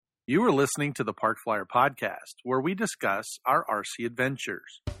You are listening to the Park Flyer Podcast, where we discuss our RC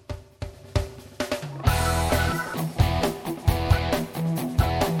adventures.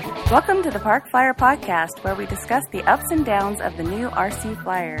 Welcome to the Park Flyer Podcast, where we discuss the ups and downs of the new RC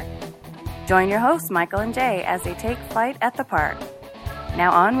Flyer. Join your hosts, Michael and Jay, as they take flight at the park.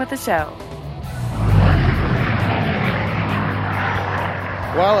 Now on with the show.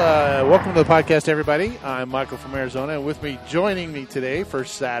 Well, welcome to the podcast, everybody. I'm Michael from Arizona, and with me, joining me today for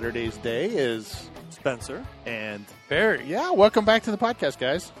Saturday's day is Spencer and Barry. Yeah, welcome back to the podcast,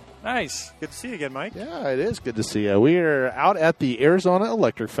 guys. Nice. Good to see you again, Mike. Yeah, it is good to see you. We are out at the Arizona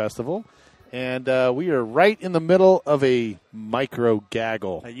Electric Festival, and we are right in the middle of a micro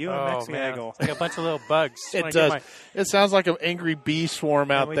gaggle. Gaggle. It's like a bunch of little bugs. It does. It sounds like an angry bee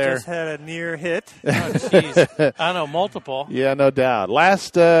swarm out we there. We just had a near hit. Oh, jeez. I don't know, multiple. Yeah, no doubt.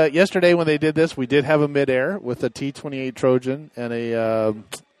 Yesterday when they did this, we did have a midair with a T-28 Trojan and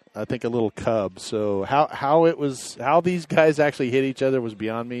I think a little Cub. So how these guys actually hit each other was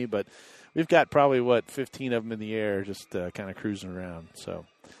beyond me, but we've got probably 15 of them in the air just kind of cruising around. So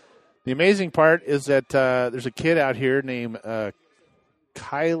the amazing part is that there's a kid out here named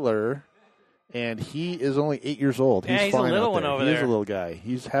Kyler, and he is only 8 years old. Yeah, he's a little one over there. He's a little guy.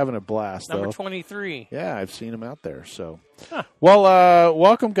 He's having a blast, Number 23. Yeah, I've seen him out there. So, Well,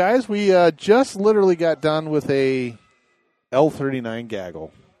 welcome, guys. We just literally got done with a L39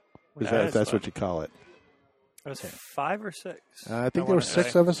 gaggle. That's what you call it. It was 5 or 6. I think there were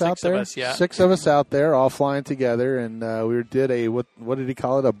 6 of us out there. 6 of us out there, all flying together, and we did a what did he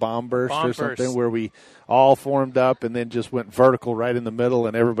call it? A bomb burst or something, where we all formed up and then just went vertical right in the middle,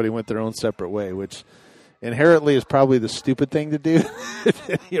 and everybody went their own separate way, which inherently is probably the stupid thing to do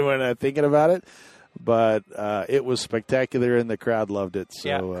when I'm thinking about it. But it was spectacular, and the crowd loved it. So,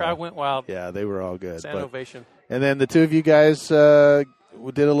 yeah, crowd went wild. Yeah, they were all good. Stand ovation. And then the two of you guys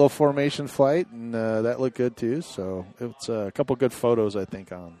we did a little formation flight, and that looked good too. So it's a couple good photos, I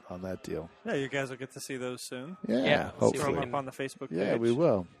think, on that deal. Yeah, you guys will get to see those soon. Yeah, hopefully. Throw them up on the Facebook page. Yeah, we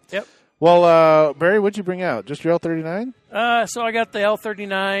will. Yep. Well, Barry, what'd you bring out? Just your L39? So I got the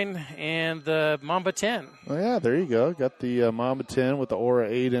L39 and the Mamba 10. Oh, yeah, there you go. Got the Mamba 10 with the Aura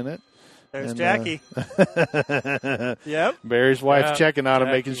 8 in it. There's Jackie. Yep. Barry's wife checking out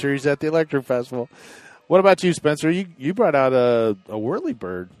and making sure he's at the Electric Festival. What about you, Spencer? You brought out a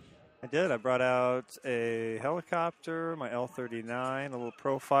Whirlybird. I did. I brought out a helicopter, my L39, a little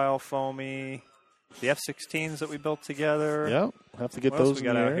profile foamy, the F-16s that we built together. Yep. Have to get what those else we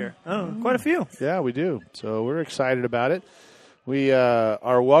in got the out air. here. Oh, quite a few. Yeah, we do. So we're excited about it. We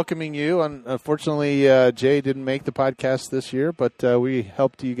are welcoming you. Unfortunately, Jay didn't make the podcast this year, but we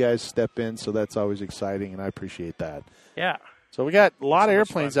helped you guys step in, so that's always exciting, and I appreciate that. Yeah. So we got a lot of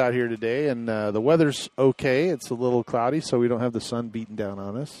airplanes out here today, and the weather's okay. It's a little cloudy, so we don't have the sun beating down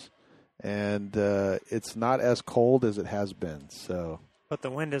on us. And it's not as cold as it has been. But the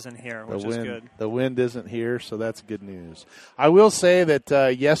wind isn't here, which is good. The wind isn't here, so that's good news. I will say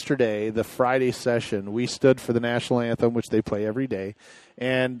that yesterday, the Friday session, we stood for the national anthem, which they play every day,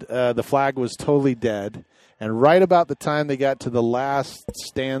 and the flag was totally dead. And right about the time they got to the last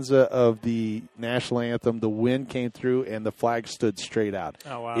stanza of the national anthem, the wind came through and the flag stood straight out.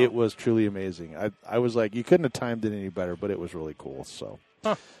 Oh, wow. It was truly amazing. I was like, you couldn't have timed it any better, but it was really cool. So,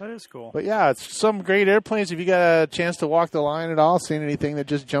 that is cool. But yeah, it's some great airplanes. Have you got a chance to walk the line at all? Seen anything that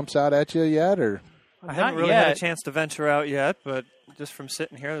just jumps out at you yet? Or I haven't really had a chance to venture out yet, but just from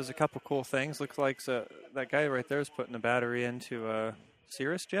sitting here, there's a couple cool things. Looks like that guy right there is putting a battery into a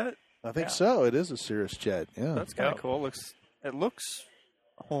Cirrus jet. I think so. It is a Cirrus jet. Yeah, that's kind of cool. It looks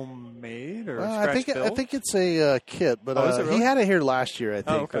homemade or I think it's a kit, but is it really? he had it here last year, I think.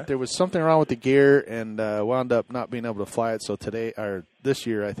 Oh, okay. But there was something wrong with the gear and wound up not being able to fly it. So this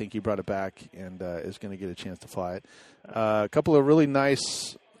year, I think he brought it back and is going to get a chance to fly it. A couple of really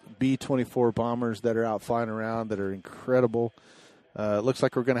nice B-24 bombers that are out flying around that are incredible. It looks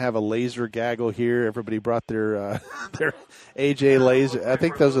like we're going to have a laser gaggle here. Everybody brought their AJ laser. I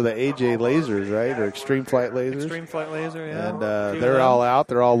think those are the AJ lasers, right? Or Extreme Flight lasers. Extreme Flight laser, yeah. And they're all out.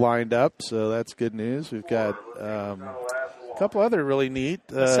 They're all lined up, so that's good news. We've got a couple other really neat.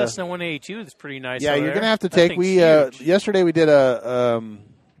 Cessna 182 is pretty nice. Yeah, you're going to have to take. Yesterday we did the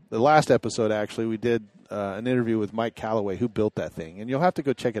last episode, actually, we did an interview with Mike Calloway, who built that thing, and you'll have to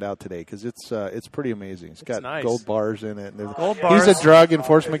go check it out today because it's pretty amazing. It's got nice. gold bars in it. Gold bars. He's a drug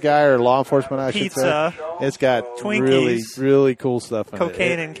enforcement guy or law enforcement, I should say. It's got Twinkies, really, really cool stuff in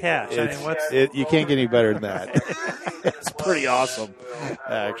cocaine and cash. You can't get any better than that. It's pretty awesome,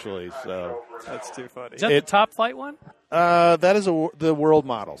 actually. So that's too funny. Is that the Top Flight one? That is the world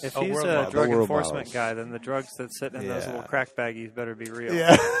models. If he's World a models. drug The world enforcement models. guy, then the drugs that sit in those Yeah. little crack baggies better be real.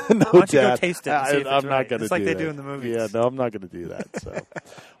 Yeah, no Why don't you go doubt. taste it and see if it's I'm not right? going to It's like do they that. do in the movies. Yeah, no, I'm not going to do that. So,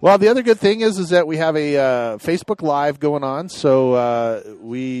 well, the other good thing is that we have a Facebook Live going on. So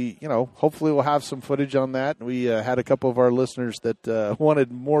we, hopefully we'll have some footage on that. We had a couple of our listeners that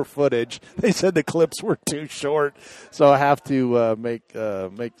wanted more footage. They said the clips were too short, so I have to make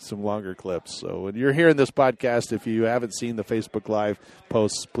some longer clips. So when you're hearing this podcast, if you haven't seen the Facebook Live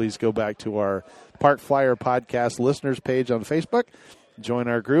posts, please go back to our Park Flyer Podcast listeners page on Facebook. Join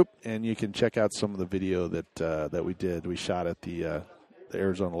our group, and you can check out some of the video that we shot at the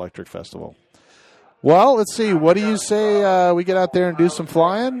Arizona Electric Festival. Well, let's see. What do you say we get out there and do some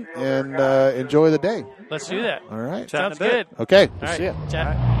flying and enjoy the day? Let's do that. All right. Chat in Sounds a bit. good. Okay. All We'll right. see you.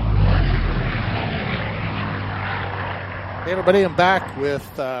 Chat. Hey, everybody. I'm back with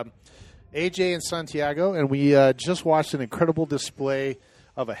AJ and Santiago, and we just watched an incredible display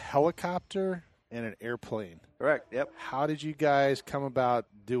of a helicopter and an airplane. Correct. Yep. How did you guys come about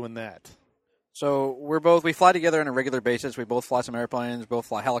doing that? So we fly together on a regular basis. We both fly some airplanes, both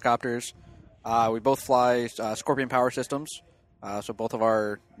fly helicopters. We both fly Scorpion power systems. So both of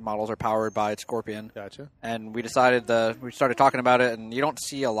our models are powered by Scorpion. Gotcha. And we decided we started talking about it, and you don't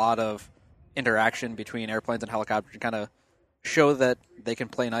see a lot of interaction between airplanes and helicopters to kind of show that they can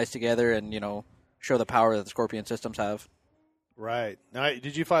play nice together and, show the power that the Scorpion systems have. Right. Now,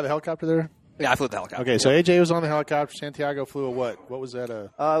 did you fly the helicopter there? Yeah, I flew the helicopter. Okay, so AJ was on the helicopter. Santiago flew a what? What was that? It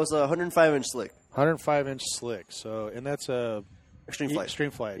was a 105-inch slick. 105-inch slick. So, and that's a Extreme flight.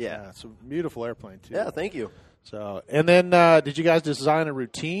 Extreme flight. Yeah. It's a beautiful airplane too. Yeah, thank you. So, and then did you guys design a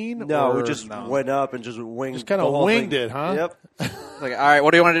routine? No, or we just went up and just winged. Just kind the of whole winged thing. it, huh? Yep. Like, all right,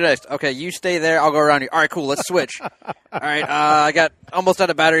 what do you want to do next? Okay, you stay there. I'll go around you. All right, cool. Let's switch. All right, I got almost out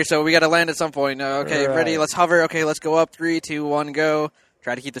of battery, so we got to land at some point. Okay, Right. ready? Let's hover. Okay, let's go up. 3, 2, 1, go.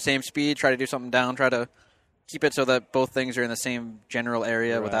 Try to keep the same speed. Try to do something down. Try to keep it so that both things are in the same general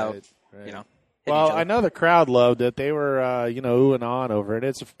area without, Right. hitting Well, each other. I know the crowd loved it. They were, ooh and on over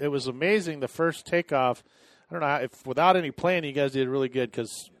it. It was amazing. The first takeoff. I don't know if without any planning, you guys did really good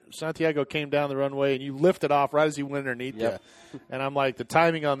because Santiago came down the runway and you lifted off right as he went underneath Yep. you. And I'm like, the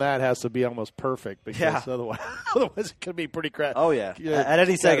timing on that has to be almost perfect because Yeah. otherwise it could be pretty crap. Oh, yeah. At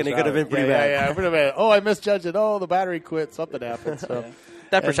any second, it could have been pretty bad. Yeah, it would have been. Oh, I misjudged it. Oh, the battery quit. Something happened. So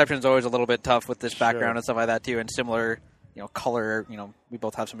that perception is always a little bit tough with this background Sure. and stuff like that, too, and similar, color. We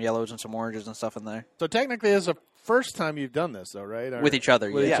both have some yellows and some oranges and stuff in there. So technically, it's the first time you've done this, though, right? Or- With each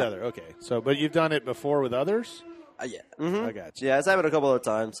other, With yeah. each other, okay. So, but you've done it before with others? Yeah. I got you. Yeah, it's happened a couple of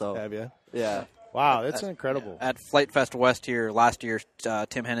times, so. Have you? Yeah. Wow, that's incredible. At Flight Fest West here last year,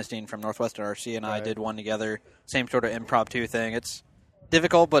 Tim Hennestein from Northwestern RC and I Right. did one together. Same sort of impromptu thing. It's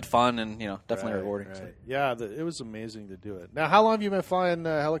difficult but fun and definitely rewarding. Right. So. Yeah, it was amazing to do it. Now, how long have you been flying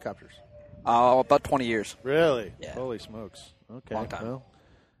helicopters? About 20 years. Really? Yeah. Holy smokes. Okay. Long time. Well,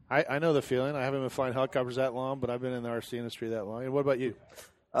 I know the feeling. I haven't been flying helicopters that long, but I've been in the RC industry that long. And what about you?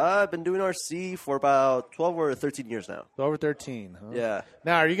 I've been doing RC for about 12 or 13 years now. Over 13. Huh? Yeah.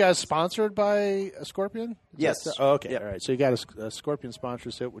 Now, are you guys sponsored by a Scorpion? Yes. Oh, okay. Yep. All right. So you got a Scorpion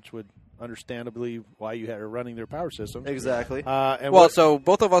sponsorship, which would understandably why you are running their power system. Exactly. And Well, what- so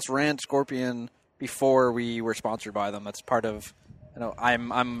both of us ran Scorpion before we were sponsored by them. That's part of,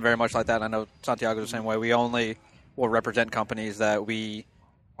 I'm very much like that. I know Santiago's the same way. We only will represent companies that we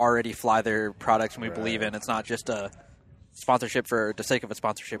already fly their products and we believe in. It's not just a sponsorship for the sake of a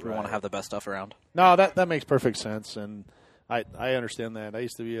sponsorship. We want to have the best stuff around. No, that makes perfect sense, and I understand that. I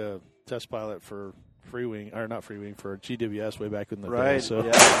used to be a test pilot for for GWS way back in the day. right. So,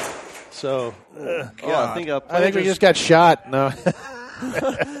 Yeah. so Yeah, I think I think we just got shot. No.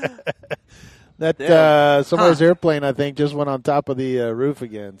 That somebody's airplane, I think, just went on top of the roof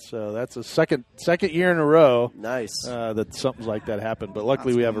again. So that's a second year in a row Nice. that something like that happened. But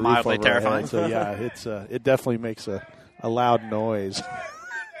luckily, That's we have a roof mildly over our terrifying. head. So yeah, it definitely makes a loud noise.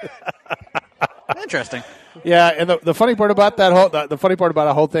 Interesting. Yeah, and the funny part about the funny part about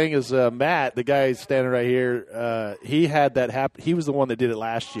the whole thing is Matt, the guy standing right here, he had that happen. He was the one that did it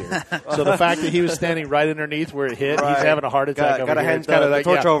last year. So the fact that he was standing right underneath where it hit, he's Right. having a heart attack. Gotta over here. hand It's kinda the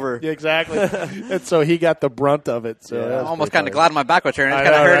torch over. Yeah, exactly. And so he got the brunt of it. So Yeah. that was Almost pretty kind of funny. glad my back was turning. I Kind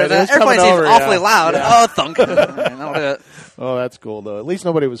of know, heard right? it. It was Airplane coming seems over, awfully yeah. loud. Yeah. Oh, thunk. All right, that'll do it. Oh, that's cool though. At least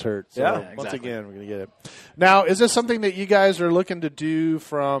nobody was hurt. So Yeah, once exactly. again, we're gonna get it. Now, is this something that you guys are looking to do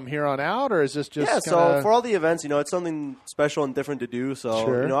from here on out, or is this just Yeah, so kinda- for all the events, it's something special and different to do. So,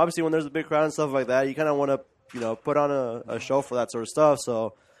 Sure. obviously when there's a big crowd and stuff like that, you kind of want to, put on a show for that sort of stuff.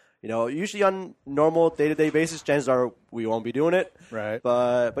 So, usually on normal day-to-day basis, chances are we won't be doing it. Right.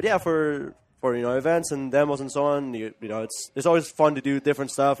 But yeah, for for events and demos and so on. You know, it's always fun to do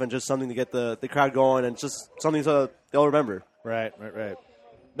different stuff and just something to get the crowd going and just something so they'll remember. Right.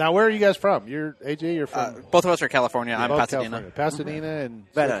 Now, where are you guys from? You're AJ. You're from Both of us are California. I'm both Pasadena. California. Pasadena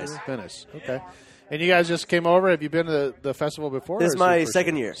and Venice. Venice. Okay. And you guys just came over. Have you been to the festival before? This or is it my your first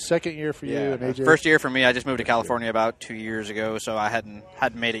second year. Second year for you and AJ. First year for me. I just moved to California about 2 years ago, so I hadn't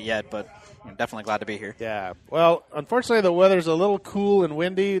made it yet, but I'm definitely glad to be here. Yeah. Well, unfortunately, the weather's a little cool and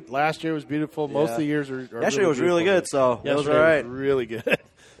windy. Last year was beautiful. Most of the years are Yesterday was really good, so it was all right. Really good.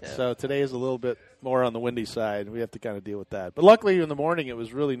 So today is a little bit more on the windy side. We have to kind of deal with that. But luckily, in the morning, it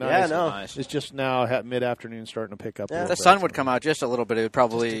was really nice. Yeah, no. Nice. It's just now mid-afternoon starting to pick up. A Yeah. little If the bit. sun would come out just a little bit, it would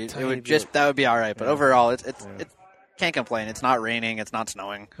probably Just a tiny that would be all right. But overall, it can't complain. It's not raining. It's not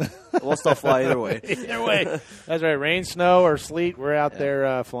snowing. We'll still fly either way. Either way. That's right. Rain, snow, or sleet, we're out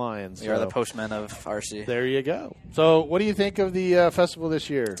there flying. We are the So postmen of RC. there you go. So what do you think of the festival this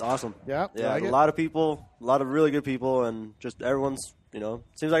year? It's awesome. Yeah? You Yeah, like a it? lot of people, a lot of really good people, and just everyone's,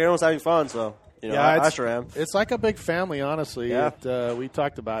 seems like everyone's having fun, so, I sure am. It's like a big family, honestly. Yeah. We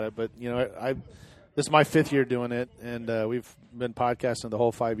talked about it, but, this is my 5th year doing it, and we've been podcasting the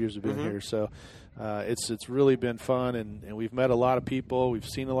whole 5 years we've been here. So it's really been fun, and we've met a lot of people. We've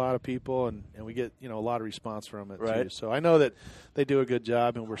seen a lot of people, and we get, a lot of response from it, too. Right. So I know that they do a good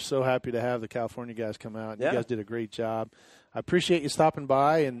job, and we're so happy to have the California guys come out. Yeah. You guys did a great job. I appreciate you stopping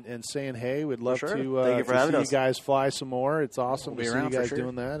by and saying hey. We'd love sure. to, Thank you for to having see us. you guys fly some more. It's awesome We'll to be see you around for guys sure.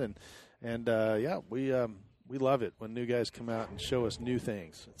 doing that, and we love it when new guys come out and show us new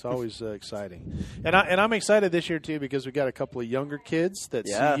things. It's always exciting, and I'm excited this year too because we got a couple of younger kids that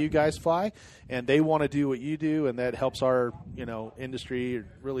see you guys fly, and they want to do what you do, and that helps our industry,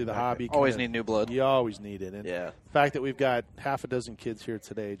 really the hobby. Always need new blood. You always need it, and Yeah. the fact that we've got half a dozen kids here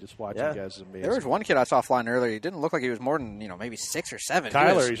today just watching you guys is amazing. There was one kid I saw flying earlier. He didn't look like he was more than maybe 6 or 7.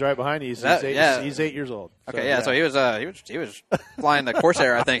 Tyler, he's right behind you. He's, That- he's, eight, yeah. he's 8 years old. Okay, so he was flying the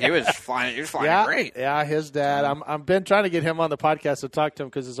Corsair. I think he was flying great. Yeah, his dad. I've been trying to get him on the podcast to talk to him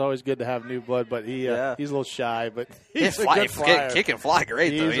because it's always good to have new blood. But he's a little shy. But he's a good flyer. He can fly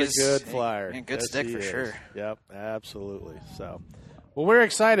great though. He's a good flyer. and good Yes, stick he for is. sure. Yep, absolutely. So, well, we're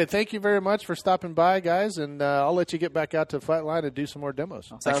excited. Thank you very much for stopping by, guys. And I'll let you get back out to Flightline and do some more demos.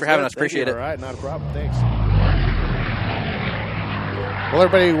 Thanks for having us. Thank you. Appreciate it. All right, not a problem. Thanks. Well,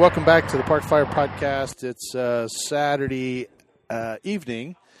 everybody, welcome back to the Park Flyer Podcast. It's Saturday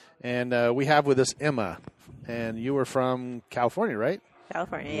evening, and we have with us Emma. And you were from California, right?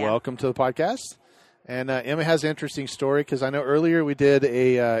 California, yeah. Welcome to the podcast. And Emma has an interesting story because I know earlier we did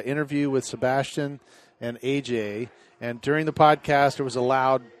a interview with Sebastian and AJ, and during the podcast there was a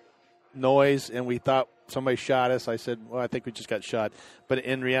loud noise, and we thought somebody shot us. I said, well, I think we just got shot. But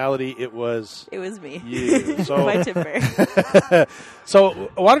in reality, it was It was me. you. So, My timber. so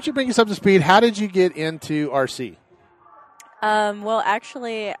why don't you bring us up to speed? How did you get into RC? Well,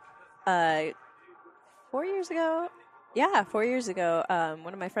 actually, 4 years ago. Yeah, 4 years ago,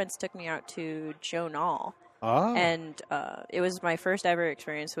 one of my friends took me out to Joe Nall, and it was my first ever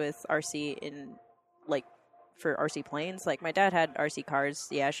experience with RC for RC planes. Like, my dad had RC cars.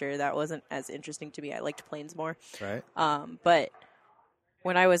 Yeah, sure, that wasn't as interesting to me. I liked planes more. Right. But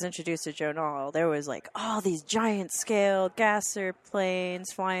when I was introduced to Joe Nall, there was all these giant scale gasser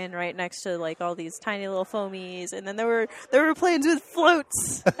planes flying right next to all these tiny little foamies, and then there were planes with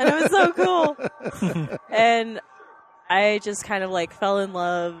floats, and it was so cool. And I just kind of fell in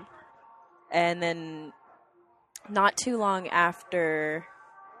love, and then not too long after,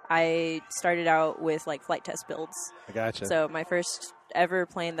 I started out with flight test builds. I gotcha. So my first ever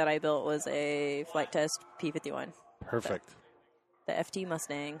plane that I built was a flight test P-51. Perfect. The FT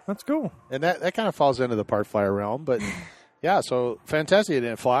Mustang. That's cool. And that kind of falls into the Park Flyer realm, but yeah, so fantastic. You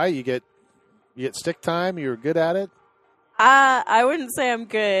didn't fly. You get stick time. You were good at it. I wouldn't say I'm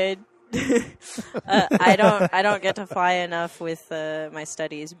good. I don't get to fly enough with my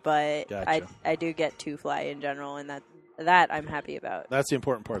studies, but Gotcha. I do get to fly in general, and that I'm happy about. That's the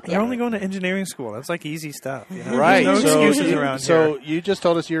important part. You're only going to engineering school. That's easy stuff. You know? Right. There's no so excuses around so here. you just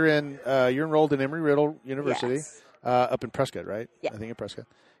told us you're enrolled in Embry-Riddle University, Yes. up in Prescott, right? Yeah. I think in Prescott,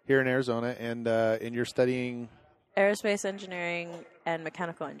 here in Arizona, and you're studying, Aerospace engineering and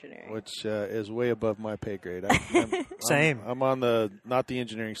mechanical engineering. which is way above my pay grade. Same. I'm on not the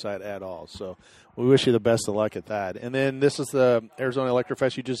engineering side at all. So we wish you the best of luck at that. And then this is the Arizona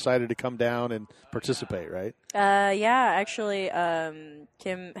Electrofest. You just decided to come down and participate, right? Yeah, actually,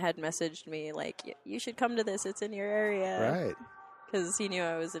 Kim had messaged me you should come to this. It's in your area. Right. Because he knew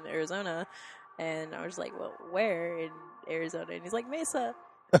I was in Arizona, and I was like, well, where in Arizona? And he's like, Mesa.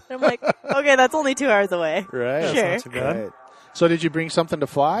 And I'm like, okay, that's only 2 hours away. Right. Sure. not too bad. Right. So did you bring something to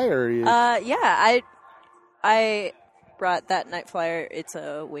fly, or you? Yeah, I brought that night flyer. It's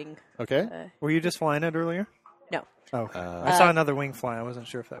a wing. Okay. Were you just flying it earlier? No. Oh, I saw another wing fly. I wasn't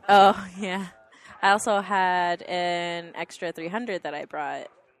sure if that. Oh, yeah. I also had an extra 300 that I brought.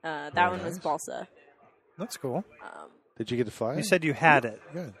 That one was balsa. That's cool. Did you get to fly? You said you had it.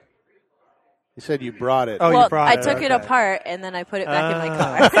 Good. You said you brought it. Oh, Well, you brought I it. took it okay. apart and then I put it back in my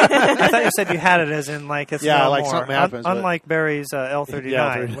car. I thought you said you had it as in like it's Yeah, no like more. something happens, but- Unlike Barry's L39,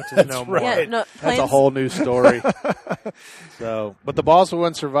 Yeah, which is that's no more. right. Yeah, no, That's a planes- whole new story. So, but the balsa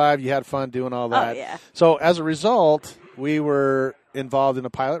one survived. You had fun doing all that. yeah. So as a result, we were involved in a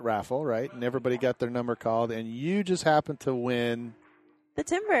pilot raffle, right? And everybody got their number called, and you just happened to win The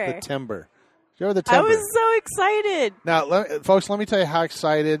timber. the timber. You're the I timber. was so excited. Now, folks, let me tell you how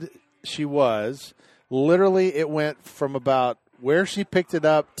excited she was. Literally, it went from about where she picked it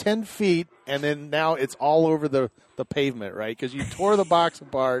up, 10 feet, and then now it's all over the pavement, right? Because you tore the box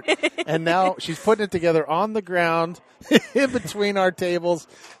apart, and now she's putting it together on the ground in between our tables,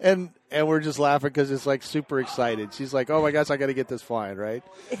 and we're just laughing because it's like super excited. She's like, oh, my gosh, I got to get this flying, right?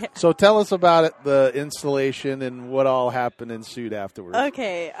 Yeah. So tell us about it, the installation and what all happened ensued afterwards.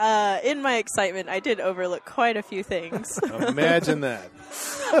 Okay, in my excitement, I did overlook quite a few things. Imagine that.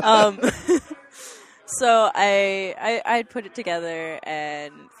 So I put it together,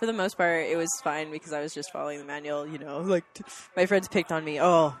 and for the most part, it was fine because I was just following the manual. You know, like my friends picked on me.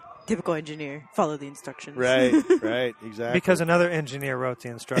 Oh, typical engineer, follow the instructions. Right, right, exactly. Because another engineer wrote the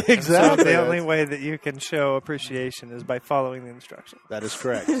instructions. Exactly. So the only way that you can show appreciation is by following the instructions. That is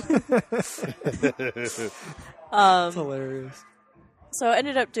correct. That's hilarious. So I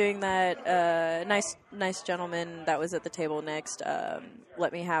ended up doing that. Nice gentleman that was at the table next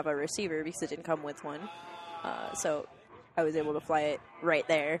let me have a receiver because it didn't come with one. So I was able to fly it right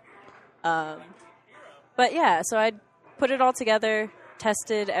there. But yeah, so I put it all together,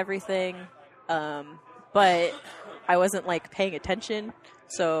 tested everything, but I wasn't like paying attention,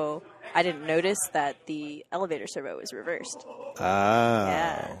 so I didn't notice that the elevator servo was reversed. Ah.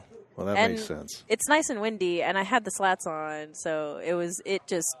 Yeah. Well, that And makes sense. It's nice and windy, and I had the slats on, so it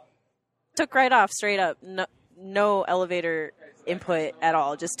just took right off, straight up. No elevator input at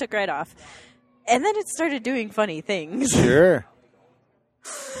all, just took right off. And then it started doing funny things. Sure.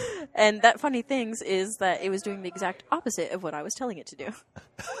 And that funny things is that it was doing the exact opposite of what I was telling it to do.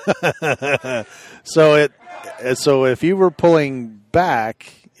 So if you were pulling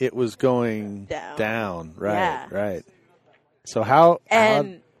back, it was going Down. Right, Yeah. right. So how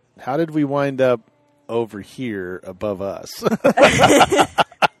And did we wind up over here above us?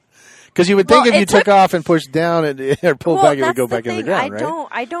 Because you would think Well, if you it took off and pushed down or pulled back, it would that's go the back in the thing. ground, right?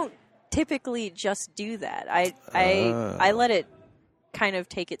 I don't typically just do that. I let it kind of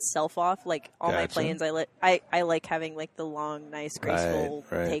take itself off. Like all my Gotcha. planes, I like having like the long, nice, graceful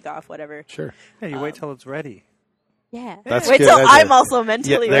Right. takeoff, whatever. Sure. Yeah, you wait till it's ready. Yeah. That's Wait good. till That's I'm it. also Yeah,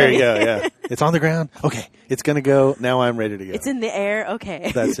 mentally there ready. you go. Yeah, it's on the ground. Okay, it's gonna go. Now I'm ready to go. It's in the air.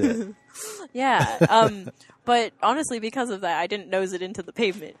 Okay. That's it. Yeah. But honestly, because of that, I didn't nose it into the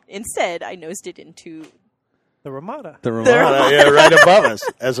pavement. Instead, I nosed it into. The Ramada. The Ramada, yeah, right above us.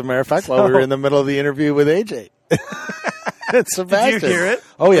 As a matter of fact, while we were in the middle of the interview with AJ. Sebastian. Did you hear it?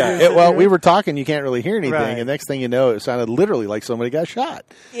 Oh, yeah. Well, we were talking. You can't really hear anything. Right. And next thing you know, it sounded literally like somebody got shot.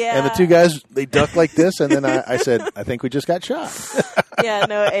 Yeah. And the two guys, they ducked like this. And then I said, I think we just got shot. Yeah.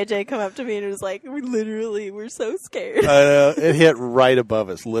 No. AJ come up to me and was like, "We're so scared." It hit right above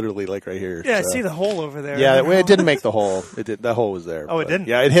us, literally, like right here. Yeah, I So- see the hole over there. Yeah, it didn't make the hole. The hole was there. Oh, it but- didn't?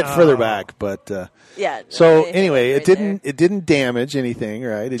 Yeah, it hit further Oh. back, but Yeah. so hit, anyway, like, it didn't. It didn't damage anything,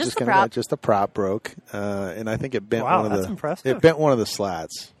 right? It Just just the kind of prop. got just the prop broke, and I think it bent Wow, one of that's the. impressive. It bent one of the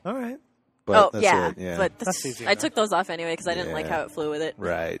slats. All right. But Oh that's yeah, it. Yeah, but That's easy I enough. took those off anyway because I didn't like Yeah. how it flew with it.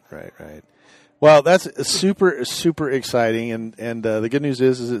 right. Well, that's super exciting, and the good news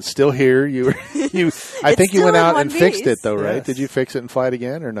is it's still here. I think you still went in out one and fixed piece. it though, right? Yes. Did you fix it and fly it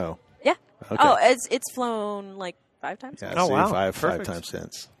again or no? Yeah. Okay. Oh, it's flown like 5 times. Yeah, Oh, see, wow. five Perfect. times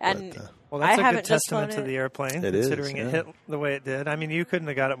since. And But, Well, that's I a good haven't just testament flown to the airplane, It is, considering yeah. it hit the way it did. I mean, you couldn't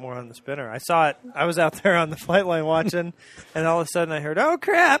have got it more on the spinner. I saw it. I was out there on the flight line watching, and all of a sudden I heard, "Oh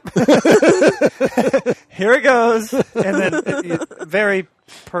crap! Here it goes!" And then very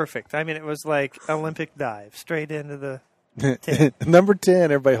perfect. I mean, it was like Olympic dive straight into the. Number 10,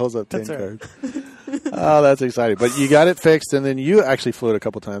 everybody holds up 10 That's right. cards. Oh, that's exciting. But you got it fixed, and then you actually flew it a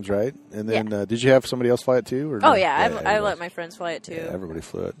couple times, right? And then did you have somebody else fly it too? Or Oh no? yeah, I everybody. let my friends fly it too. Yeah, everybody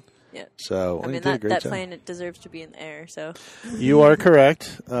flew it. Yeah. So I you mean did a that, great that job. plane it deserves to be in the air. So You are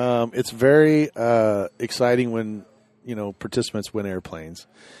correct. It's very exciting when participants win airplanes.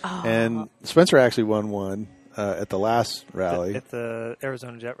 And Spencer actually won one. at the last rally. At the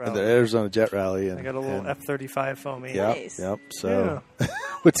Arizona Jet At Rally. the Arizona Jet Rally. And, I got a little and- F-35 foamy. Yep, Nice. yep. So,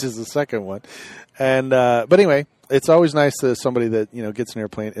 which is the second one, and but anyway, it's always nice to somebody that gets an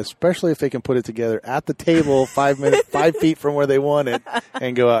airplane, especially if they can put it together at the table 5 feet from where they want it,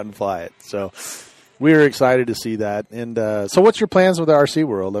 and go out and fly it. So, we're excited to see that. And so, what's your plans with the RC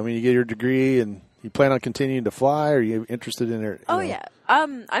world? I mean, you get your degree, and you plan on continuing to fly? Or are you interested in it? Oh yeah,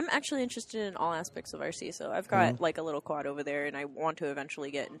 I'm actually interested in all aspects of RC. So I've got Mm-hmm. like a little quad over there, and I want to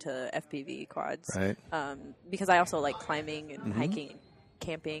eventually get into FPV quads. Right. Because I also like climbing and hiking, and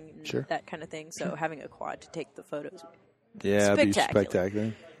camping, and Sure. that kind of thing. So having a quad to take the photos. Yeah, it'd be Spectacular.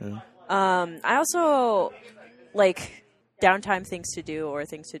 spectacular. Yeah. I also like downtime things to do or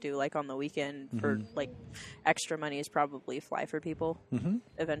things to do like on the weekend for like extra money is probably fly for people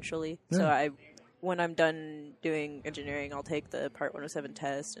eventually. So when I'm done doing engineering, I'll take the Part 107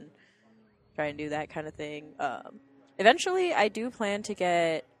 test and try and do that kind of thing. Eventually, I do plan to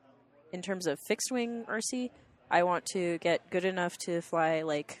get, in terms of fixed wing RC, I want to get good enough to fly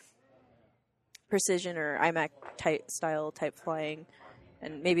like precision or IMAC style type flying,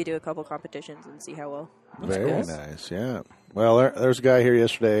 and maybe do a couple competitions and see how well. Very nice, yeah. Well, there's a guy here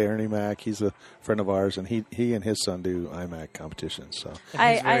yesterday, Ernie Mack. He's a friend of ours, and he and his son do IMAC competitions. So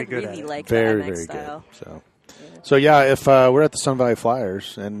I very good really at it. like very, the IMAX very style. good. So yeah, if we're at the Sun Valley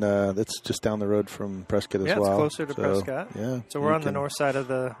Flyers, and that's just down the road from Prescott as Yeah, well. it's closer to So, Prescott. Yeah. So we're you on the can- north side of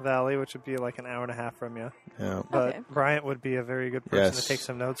the valley, which would be like an hour and a half from you. Yeah. But Okay. Bryant would be a very good person Yes. to take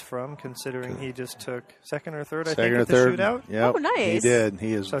some notes from, considering he just took second or third, I Second think, or at the third. shootout. Yep. Oh, nice. He did.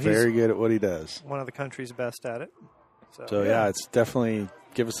 He is So he's- very good at what he does. One of the country's best at it. So yeah, it's definitely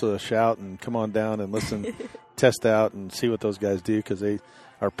give us a shout and come on down and listen, test out and see what those guys do, because they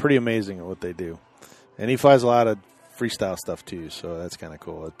are pretty amazing at what they do. And he flies a lot of freestyle stuff too, so that's kind of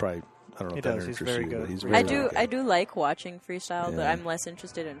cool. It probably I don't know He if that does. He's interests very you, good. but he's I very, I do. very good. I do like watching freestyle, but Yeah. I'm less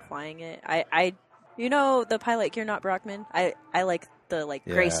interested in flying it. I the pilot Gernot Brockman. I like the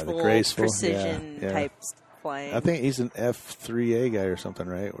Yeah, graceful, the graceful, precision yeah. type flying. I think he's an F3A guy or something,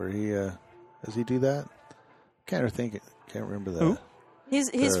 right? Where he does he do that? Can't remember that. Who? He's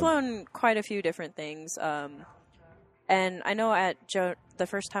the- flown quite a few different things. And I know at the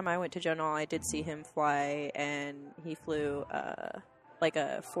first time I went to Jonal, I did see him fly, and he flew like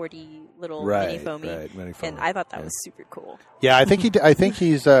a 40 little mini foamy, mini foamy. and I thought that Yeah. was super cool. Yeah, I think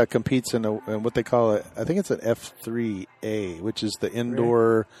he's competes in what they call it. I think it's an F3A, which is the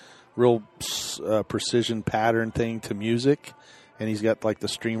indoor real precision pattern thing to music. And he's got like the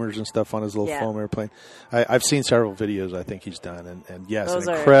streamers and stuff on his little foam airplane. I've seen several videos I think he's done, and yes, Those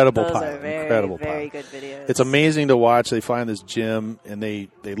an incredible those pilot. are very, Incredible very pilot. good videos. It's amazing to watch. They find this gym, and they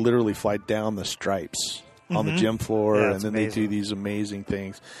literally fly down the stripes on the gym floor, Yeah, and it's then they amazing. do these amazing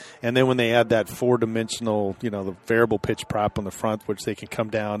things. And then when they add that 4-dimensional, the variable pitch prop on the front, which they can come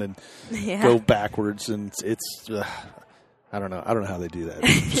down and go backwards, and it's I don't know how they do that.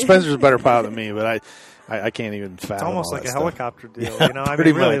 Spencer's a better pilot than me, but I can't even fathom. It's almost all like that a stuff. helicopter deal. I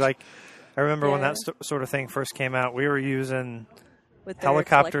pretty mean, really, much. like I remember when Yeah. that sort of thing first came out. We were using With their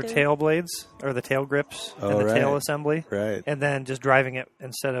helicopter collective. tail blades or the tail grips Oh, and the tail right. assembly, Right. and then just driving it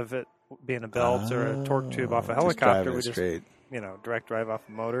instead of it being a belt or a torque tube off a Just helicopter. driving We it just straight. direct drive off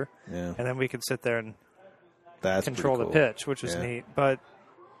a motor, Yeah, and then we could sit there and that's control pretty the cool. pitch, which is Yeah. neat. But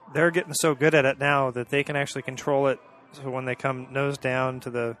they're getting so good at it now that they can actually control it. So when they come nose down to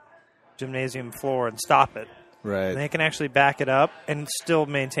the gymnasium floor and stop it, Right. they can actually back it up and still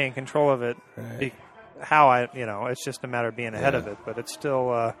maintain control of it. Right. It's just a matter of being ahead of it, but it's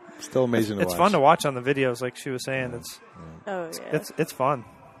still Still amazing to it's watch. fun to watch on the videos. Like she was saying, Oh yeah. it's fun.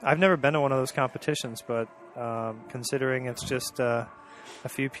 I've never been to one of those competitions, but considering it's just a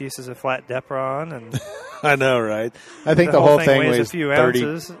few pieces of flat Depron and I know, right? I think the the whole thing thing weighs weighs a few 35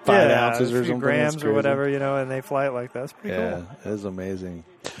 ounces, ounces or a few something. grams That's or crazy. whatever, and they fly it like that. It's pretty Yeah, cool. it is amazing.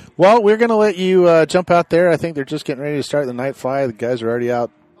 Well, we're going to let you jump out there. I think they're just getting ready to start the night fly. The guys are already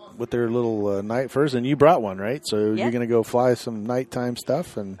out with their little night first, and you brought one, right? So Yeah. you're going to go fly some nighttime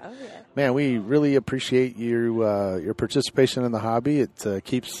stuff. And Oh yeah. man, we really appreciate your participation in the hobby. It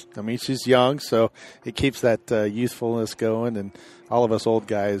keeps. I mean, she's young, so it keeps that youthfulness going. And all of us old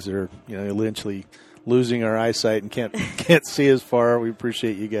guys are, eventually losing our eyesight and can't see as far. We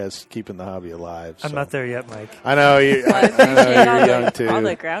appreciate you guys keeping the hobby alive. I'm so. not there yet, Mike. I know you. Well, I I know appreciate you're all young the, too. all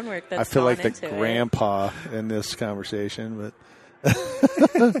the groundwork that's I feel like gone the into grandpa in this conversation, but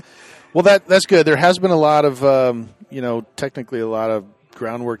well, that's good. There has been a lot of, technically a lot of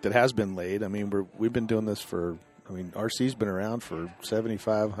groundwork that has been laid. I mean, we've been doing this for. I mean, RC's been around for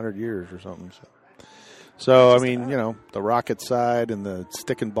 7,500 years or something. So, I mean, the rocket side and the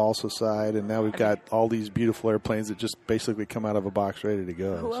stick and balsa side, and now we've got all these beautiful airplanes that just basically come out of a box ready to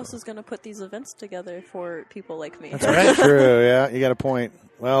go. Who else is going to put these events together for people like me? That's true, yeah. You got a point.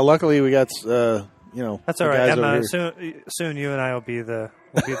 Well, luckily we got, That's all right, Emma. Soon you and I will be the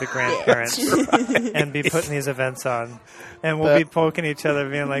grandparents and be putting these events on. And we'll be poking each other,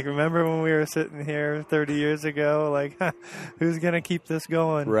 being like, remember when we were sitting here 30 years ago? Like, who's going to keep this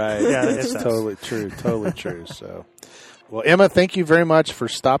going? Right. Yeah, it's totally true. Totally true. So, well, Emma, thank you very much for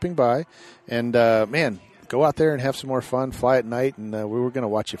stopping by. And, man, go out there and have some more fun. Fly at night, and we were going to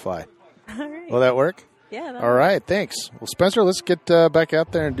watch you fly. All right. Will that work? Yeah. All right. Thanks. Well, Spencer, let's get back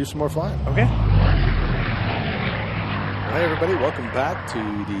out there and do some more flying. Okay. Hi, everybody. Welcome back to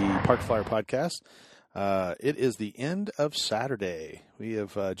the Park Flyer Podcast. It is the end of Saturday. We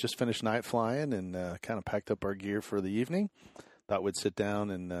have just finished night flying and kind of packed up our gear for the evening. Thought we'd sit down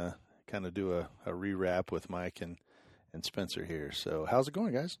and kind of do a rewrap with Mike and Spencer here. So how's it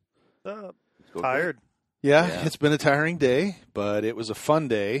going, guys? Tired. Yeah, it's been a tiring day, but it was a fun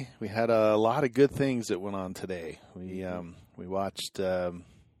day. We had a lot of good things that went on today. We watched the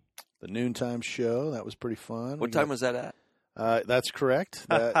noontime show. That was pretty fun. What time was that at? That's correct.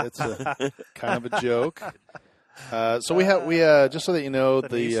 It's a kind of a joke. So we just so that you know,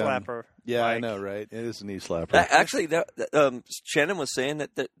 the knee slapper. Yeah, Mike. I know, right? It is a knee slapper. Actually, Shannon was saying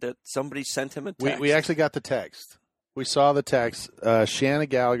that somebody sent him a text. We actually got the text. We saw the text. Shannon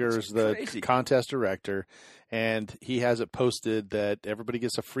Gallagher is the contest director, and he has it posted that everybody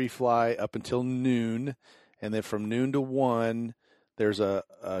gets a free fly up until noon, and then from noon to 1, there's a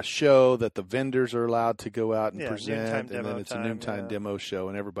show that the vendors are allowed to go out and present, and then it's a noontime demo show,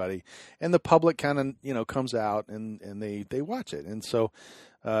 and the public kind of comes out and they watch it. And so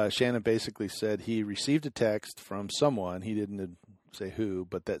Shannon basically said he received a text from someone, he didn't say who,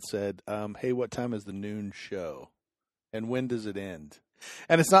 but that said, "Hey, what time is the noon show, and when does it end?"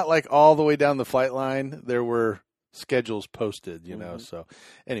 And it's not like all the way down the flight line. There were schedules posted, So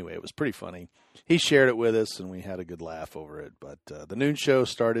anyway, it was pretty funny. He shared it with us, and we had a good laugh over it. But the noon show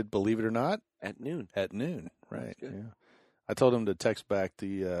started, believe it or not, at noon. At noon, right? Yeah. I told him to text back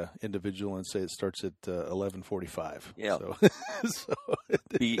the individual and say it starts at 11:45. Yeah. So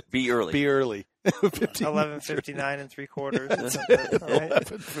be early. Be early. 11:59 3/4.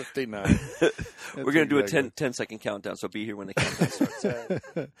 11:59. We're going to do a 10-second countdown, so be here when the countdown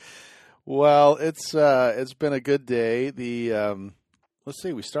starts. Well, it's been a good day. Let's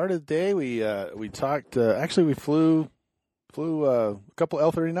see. We started the day. We talked. Actually, we flew a couple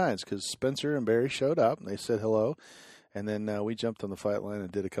L-39s because Spencer and Barry showed up and they said hello, and then we jumped on the flight line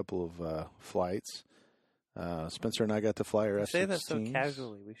and did a couple of flights. Spencer and I got to fly our F-16s. Say that so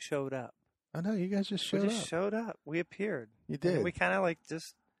casually. We showed up. I know you guys just showed up. We just showed up. We appeared. You did. And we kind of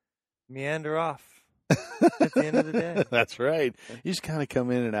just meander off. At the end of the day. That's right. You just kind of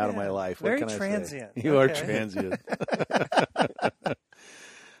come in and out of my life. What Very can transient. I say? You are transient.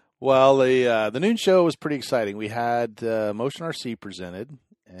 Well, the noon show was pretty exciting. We had Motion RC presented,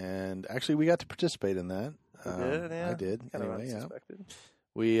 and actually we got to participate in that. I did. Anyway,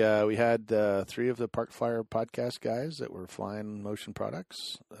 We had 3 of the Park Flyer podcast guys that were flying Motion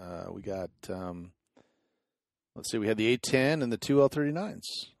products. We got, we had the 810 and the 2 L-39s.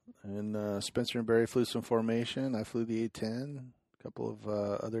 And Spencer and Barry flew some formation. I flew the 810. A couple of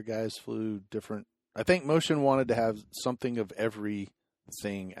other guys flew different. I think Motion wanted to have something of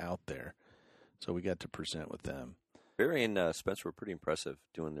everything out there. So we got to present with them. Barry and Spencer were pretty impressive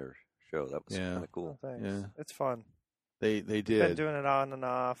doing their show. That was kind of cool. Oh, thanks. Yeah. It's fun. They did. Been doing it on and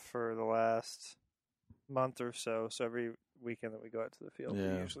off for the last month or so. So every weekend that we go out to the field, we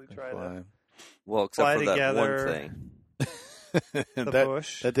usually try to except for together. That one thing. The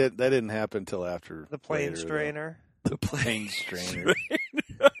bush. That didn't happen until after the plane strainer. The plane strainer.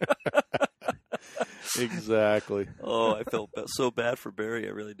 Exactly. Oh, I felt so bad for Barry.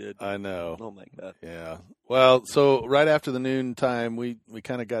 I really did. I know. Oh my God. Yeah. Well, so right after the noon time, we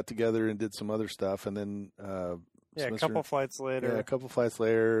kind of got together and did some other stuff, and then a couple flights later. Yeah, a couple flights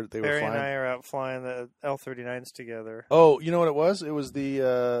later, they Barry were flying. and I are out flying the L-39s together. Oh, you know what it was? It was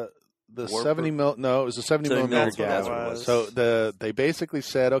the 70 mil. No, it was a 70 millimeter gaggle. So they basically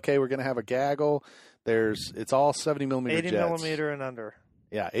said, okay, we're going to have a gaggle. It's all 70 millimeter 80 jets. millimeter and under.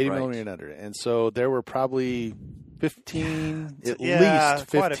 Yeah, 80 millimeter and under. And so there were probably 15, at least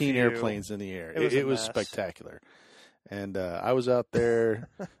 15 airplanes in the air. It was spectacular. And I was out there.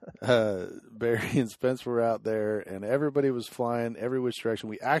 Barry and Spence were out there, and everybody was flying every which direction.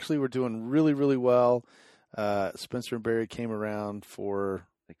 We actually were doing really, really well. Spencer and Barry came around for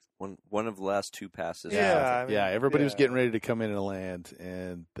like one of the last two passes. Yeah, everybody was getting ready to come in and land,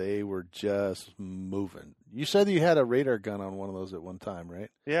 and they were just moving. You said you had a radar gun on one of those at one time, right?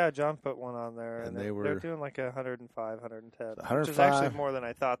 Yeah, John put one on there, and they're doing like 105, 110, which is actually more than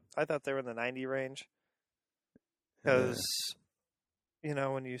I thought. I thought they were in the 90 range because,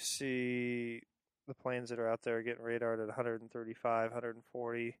 when you see the planes that are out there getting radared at 135,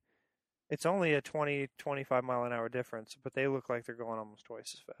 140, it's only a 20, 25 mile an hour difference, but they look like they're going almost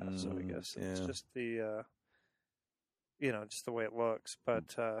twice as fast. So I guess it's just the, just the way it looks.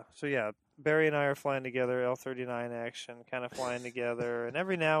 But Barry and I are flying together, L-39 action, kind of flying together, and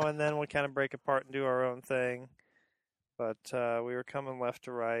every now and then we kind of break apart and do our own thing. But we were coming left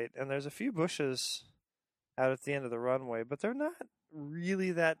to right, and there's a few bushes out at the end of the runway, but they're not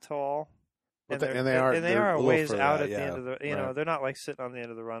really that tall. And they are a ways out at the end of the, they're not like sitting on the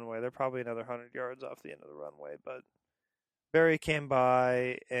end of the runway. They're probably another 100 yards off the end of the runway. But Barry came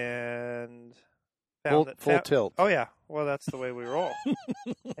by and found full tilt. Oh yeah, well that's the way we roll.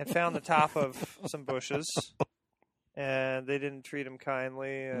 And found the top of some bushes, and they didn't treat him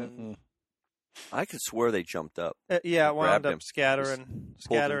kindly. And I could swear they jumped up. Wound up scattering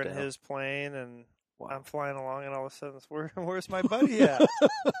his plane, and I'm flying along, and all of a sudden, where's my buddy at?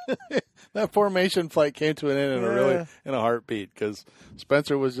 That formation flight came to an end in a heartbeat because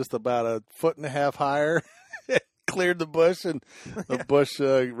Spencer was just about a foot and a half higher, cleared the bush, and the bush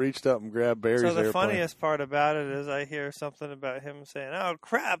reached up and grabbed Barry's airplane. So the funniest part about it is I hear something about him saying, "Oh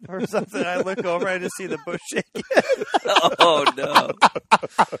crap" or something. I look over, I just see the bush shaking. Oh no!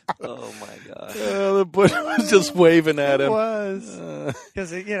 Oh my God! The bush was just waving at him. It was because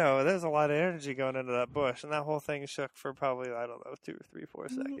there's a lot of energy going into that bush, and that whole thing shook for probably 2 or 3, 4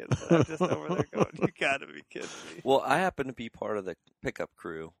 seconds. And I'm just over there going, "You got to be kidding me!" Well, I happened to be part of the pickup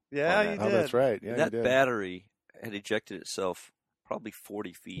crew. Yeah, you did. Oh, that's right. Yeah, that battery had ejected itself probably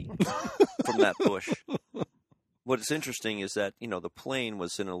 40 feet from that bush. What's interesting is that, the plane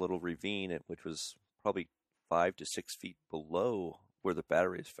was in a little ravine, which was probably 5 to 6 feet below where the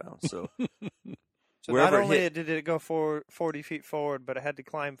battery is found. So, not only did it go 40 feet forward, but it had to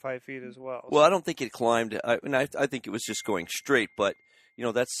climb 5 feet as well. Well, I don't think it climbed. I think it was just going straight. But,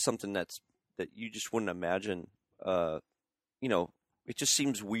 that's something that you just wouldn't imagine. It just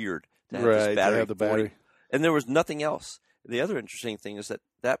seems weird to have this battery. To have the battery. And there was nothing else. The other interesting thing is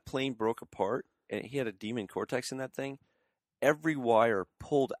that plane broke apart, and he had a Demon Cortex in that thing. Every wire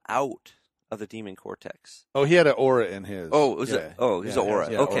pulled out of the Demon Cortex. Oh, he had an Aura in his. Oh, was it? Oh, he's an Aura.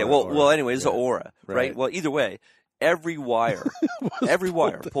 Okay, Aura. Anyway, it's an Aura, right? Well, either way, every wire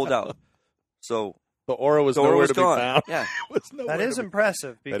pulled out. So the Aura was nowhere to be found. Yeah, that is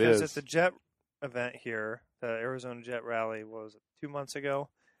impressive because at the jet event here, the Arizona Jet Rally, was 2 months ago.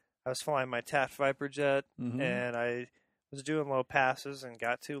 I was flying my TAT Viper jet, and I was doing low passes and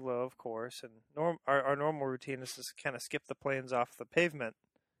got too low, of course. And our normal routine is to kind of skip the planes off the pavement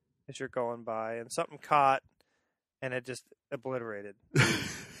as you're going by, and something caught, and it just obliterated.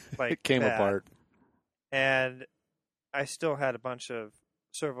 It came apart. And I still had a bunch of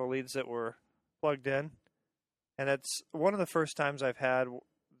servo leads that were plugged in, and it's one of the first times I've had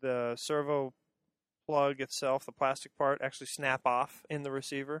the servo plug itself, the plastic part, actually snap off in the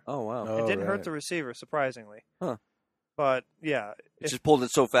receiver. Oh, wow. It didn't hurt the receiver, surprisingly. Huh. But, yeah. It just pulled it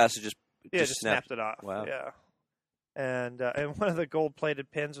so fast it just snapped it off. Wow. Yeah. And one of the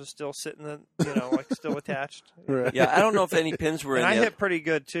gold-plated pins was still sitting, still attached. Right. Yeah, I don't know if any pins were in there. I hit pretty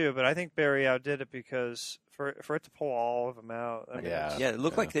good, too, but I think Barry outdid it because for it to pull all of them out. It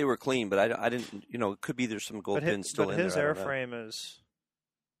looked like they were clean, but I didn't, it could be there's some gold pins still in there. But his airframe is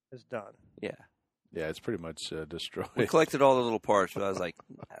done. Yeah. Yeah, it's pretty much destroyed. We collected all the little parts, but I was like,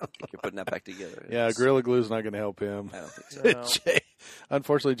 I don't think you're putting that back together. Gorilla Glue's not going to help him. I don't think so. No.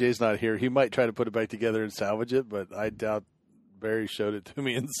 Unfortunately, Jay's not here. He might try to put it back together and salvage it, but I doubt. Barry showed it to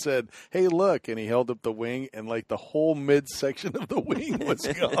me and said, "Hey, look!" And he held up the wing, and the whole midsection of the wing was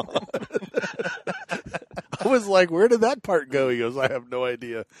gone. I was like, "Where did that part go?" He goes, "I have no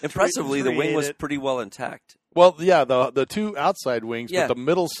idea." Impressively, the wing was pretty well intact. Well, yeah, the two outside wings, but the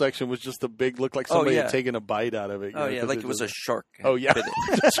middle section was just looked like somebody had taken a bite out of it. Like it was a shark. Oh, yeah.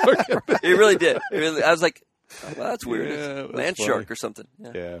 It really did. I was like, well, that's weird. Yeah, land shark or something.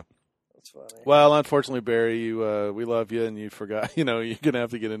 Yeah. That's funny. Well, unfortunately, Barry, we love you, and you forgot. You're going to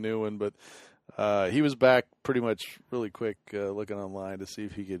have to get a new one, but he was back pretty much really quick looking online to see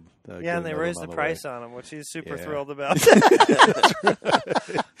if he could and they raised the price on him, which he's super thrilled about.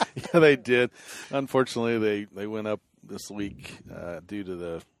 Yeah, they did. Unfortunately, they went up this week due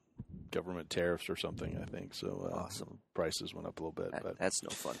to government tariffs or something, I think. So awesome. Prices went up a little bit. But that's no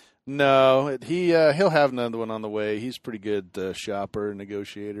fun. No, he'll have another one on the way. He's a pretty good shopper,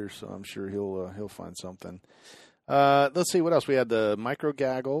 negotiator, so I'm sure he'll find something. Let's see what else. We had the Micro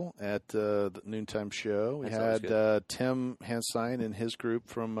Gaggle at the noontime show. We had Tim Hanstein and his group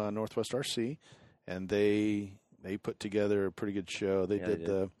from Northwest RC, and they put together a pretty good show. They did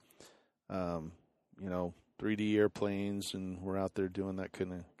the 3D airplanes, and we're out there doing that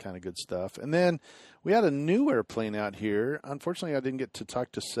kind of good stuff. And then we had a new airplane out here. Unfortunately, I didn't get to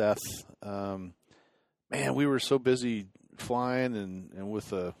talk to Seth. Man, we were so busy flying and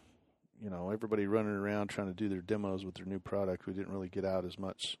with everybody running around trying to do their demos with their new product. We didn't really get out as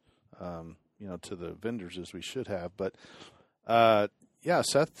much, to the vendors as we should have. But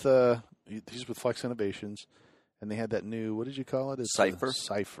Seth, he's with Flex Innovations, and they had that new, what did you call it? It's Cypher.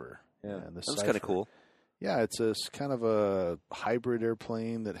 Cypher. Yeah, that's kind of cool. Yeah, it's a kind of a hybrid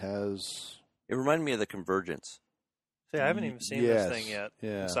airplane that has. It reminded me of the Convergence. See, I haven't even seen this thing yet.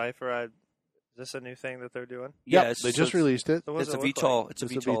 Yeah, Cypher. Is this a new thing that they're doing? Yeah, they just released it. So it's a VTOL. Like? It's a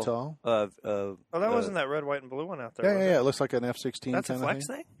VTOL. That wasn't that red, white, and blue one out there. Yeah. It looks like an F-16. That's a Flex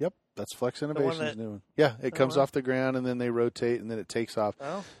thing. Yep, that's Flex Innovations' new one. Yeah, it comes off the ground and then they rotate and then it takes off.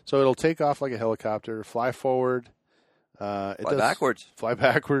 Oh. So it'll take off like a helicopter, fly forward. Fly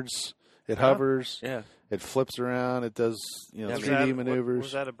backwards. It hovers. Yeah. It flips around. It does 3D maneuvers.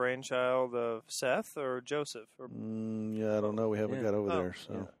 Was that a brainchild of Seth or Joseph? I don't know. We haven't got over there,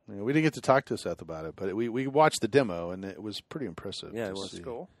 so we didn't get to talk to Seth about it. But we watched the demo, and it was pretty impressive. Yeah, it was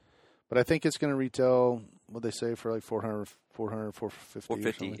cool. But I think it's going to retail. What they say for like 400, 450.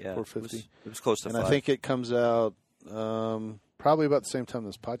 450. Yeah, 450. It was close to. And 5. I think it comes out probably about the same time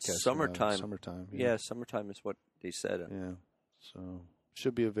this podcast. Summertime. Yeah, summertime is what they said. Yeah, so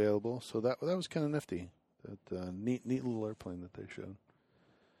should be available. So that was kind of nifty. That neat little airplane that they showed.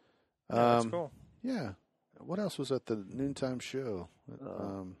 That's cool. Yeah. What else was at the noontime show?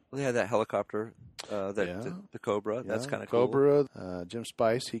 They had that helicopter, the Cobra. That's kind of cool. Cobra. Jim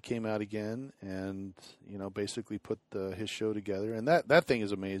Spice, he came out again and basically put his show together, and that thing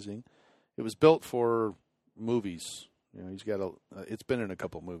is amazing. It was built for movies. He's got it's been in a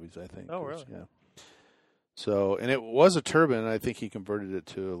couple movies, I think. Oh, really? Yeah. So, and it was a turbine. I think he converted it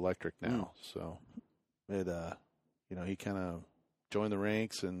to electric now. So. It, he kind of joined the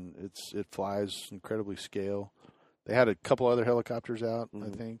ranks, and it flies incredibly scale. They had a couple other helicopters out, I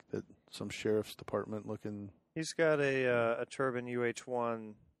think, that some sheriff's department looking. He's got a turbine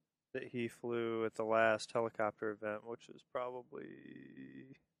UH-1 that he flew at the last helicopter event, which was probably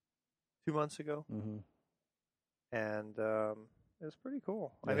 2 months ago. Mm-hmm. And it was pretty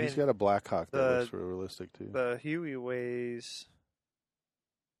cool. Yeah, he's got a Black Hawk that looks realistic, too. The Huey weighs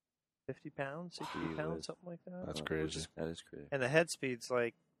 50 pounds, 60 pounds, something like that. That's crazy. That is crazy. And the head speed's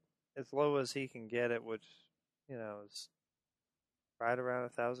like as low as he can get it, which, is right around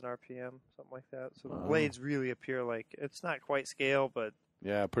 1,000 RPM, something like that. So the blades really appear like it's not quite scale, but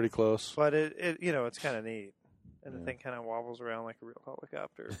yeah, pretty close. But it it's kind of neat, and the thing kind of wobbles around like a real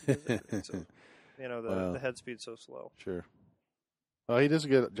helicopter. The head speed's so slow. Sure. Well, he does a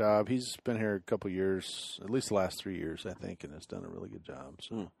good job. He's been here a couple years, at least the last 3 years, I think, and has done a really good job.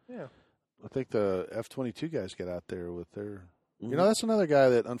 So, yeah, I think the F-22 guys get out there with their. That's another guy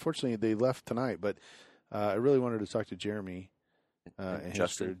that unfortunately they left tonight, but I really wanted to talk to Jeremy and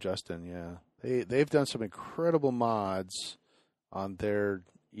Justin. Yeah, they've done some incredible mods on their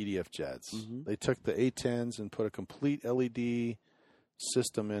EDF jets. Mm-hmm. They took the A-10s and put a complete LED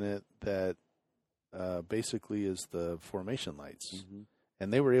system in it that. Basically is the formation lights,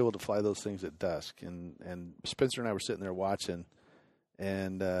 and they were able to fly those things at dusk. And Spencer and I were sitting there watching,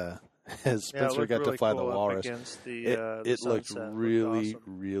 and as Spencer got really to fly cool the Walrus, it looked really, awesome.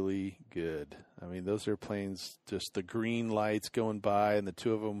 really good. I mean, those airplanes, just the green lights going by, and the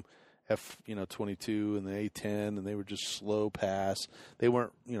two of them, F-22 and the A-10, and they were just slow pass. They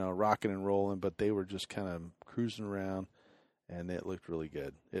weren't rocking and rolling, but they were just kind of cruising around, and it looked really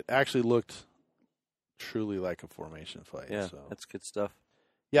good. It actually looked truly like a formation flight. Yeah, so. That's good stuff.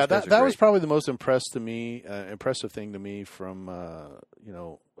 Yeah, that was probably the most impressive thing to me from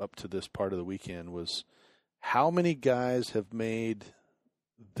up to this part of the weekend was how many guys have made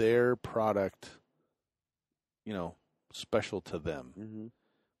their product special to them.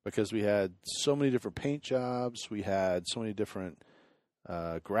 Because we had so many different paint jobs, we had so many different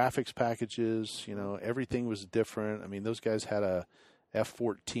graphics packages. Everything was different. I mean, those guys had a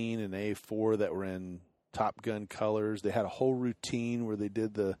F-14 and A-4 that were in Top Gun colors. They had a whole routine where they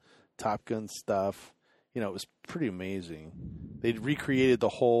did the Top Gun stuff. It was pretty amazing. They recreated the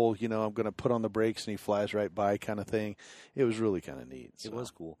whole, I'm going to put on the brakes and he flies right by kind of thing. It was really kind of neat. So, it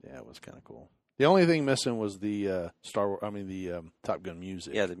was cool. Yeah, it was kind of cool. The only thing missing was the Top Gun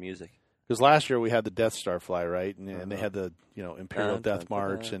music. Yeah, the music. Because last year we had the Death Star fly, right? And they had the Imperial Death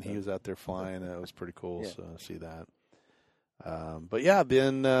March, and he was out there flying. It was pretty cool to see that. But yeah,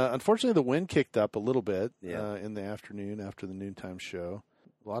 then unfortunately the wind kicked up a little bit in the afternoon after the noontime show.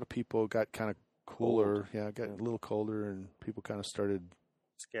 A lot of people got kind of cooler. Yeah, it got a little colder, and people kind of started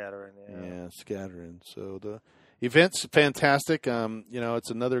scattering. Yeah, scattering. So the event's fantastic.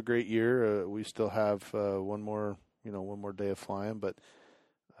 It's another great year. We still have one more day of flying, but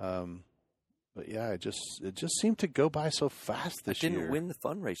yeah, it just seemed to go by so fast this year. Didn't win the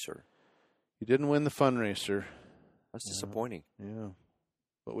fundraiser. You didn't win the fundraiser. That's disappointing. Yeah.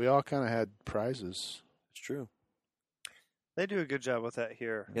 But we all kind of had prizes. It's true. They do a good job with that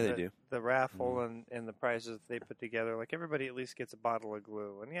here. Yeah, they do. The raffle and the prizes they put together, like everybody at least gets a bottle of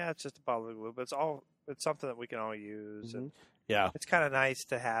glue. And yeah, it's just a bottle of glue, but it's something that we can all use. And yeah. It's kind of nice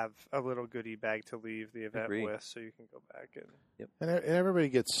to have a little goodie bag to leave the event Agreed. with so you can go back and Yep. And everybody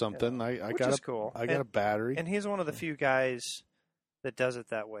gets something. Yeah. I Which got is cool. I got a battery. And he's one of the few guys that does it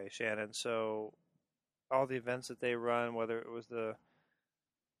that way, Shannon. So all the events that they run, whether it was the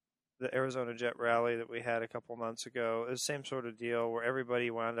Arizona Jet Rally that we had a couple months ago, is the same sort of deal where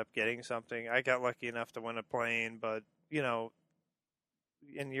everybody wound up getting something. I got lucky enough to win a plane, but,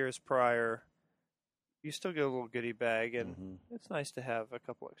 in years prior, you still get a little goodie bag, and it's nice to have a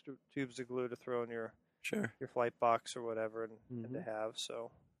couple extra tubes of glue to throw in your flight box or whatever and to have. So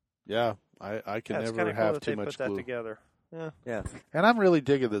yeah, I can never cool have that too they much put glue. That together. Yeah. And I'm really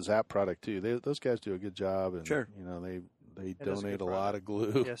digging the Zap product too. Those guys do a good job, and Sure. They donate a lot of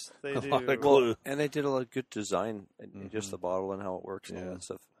glue. Yes, they a do. lot of glue. And they did a lot of good design, and just the bottle and how it works and all that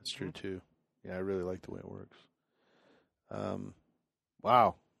stuff. That's true too. Yeah, I really like the way it works.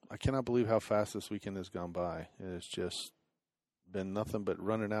 Wow, I cannot believe how fast this weekend has gone by. It's just been nothing but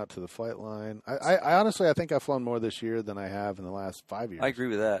running out to the flight line. I honestly, I think I've flown more this year than I have in the last 5 years. I agree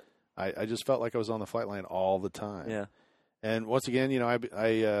with that. I just felt like I was on the flight line all the time. Yeah. And once again,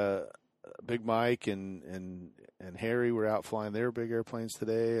 Big Mike and Harry were out flying their big airplanes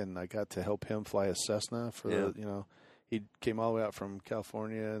today, and I got to help him fly a Cessna for he came all the way out from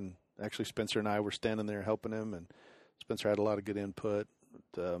California, and actually Spencer and I were standing there helping him, and Spencer had a lot of good input.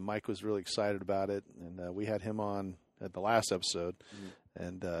 But, Mike was really excited about it, and we had him on at the last episode,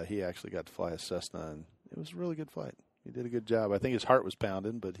 and he actually got to fly a Cessna, and it was a really good flight. He did a good job. I think his heart was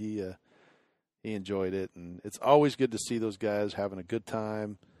pounding, but he enjoyed it, and it's always good to see those guys having a good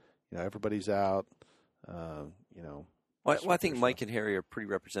time. Everybody's out. Well, I think Mike and Harry are pretty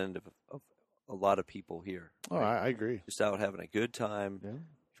representative of a lot of people here. Oh, right? I agree. Just out having a good time,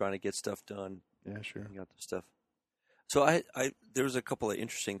 trying to get stuff done. Yeah, sure. You got the stuff. So there was a couple of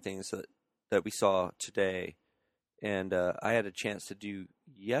interesting things that we saw today, and I had a chance to do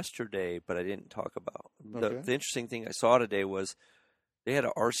yesterday, but I didn't talk about. Okay. The interesting thing I saw today was they had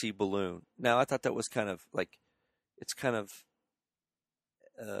an RC balloon. Now, I thought that was kind of like, it's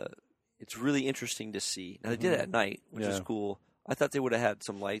really interesting to see. Now, they did it at night, which is cool. I thought they would have had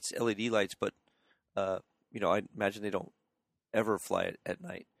some lights, LED lights, but, I imagine they don't ever fly it at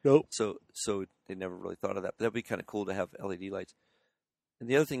night. Nope. So they never really thought of that. But that would be kind of cool to have LED lights. And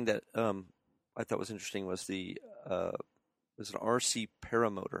the other thing that I thought was interesting was there's an RC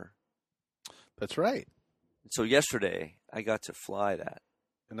paramotor. That's right. So yesterday, I got to fly that.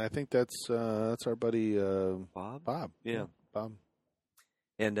 And I think that's our buddy Bob? Bob. Yeah. Bob.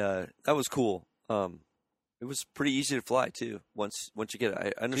 And that was cool. It was pretty easy to fly, too, once you get it.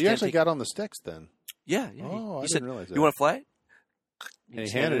 I understand. So you actually got on the sticks then? Yeah. Oh, I he didn't said, realize that. You want to fly it? And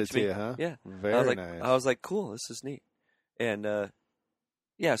he handed it to you, huh? Yeah. Very nice. I was like, cool, this is neat. And,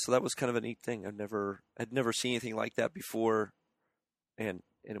 so that was kind of a neat thing. I'd never seen anything like that before, and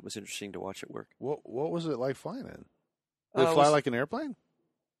it was interesting to watch it work. What was it like flying in? Did it fly like an airplane?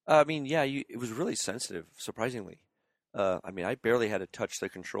 I mean, yeah, it was really sensitive, surprisingly. I barely had to touch the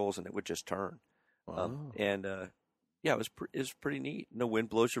controls, and it would just turn. Wow. It was pretty neat. The wind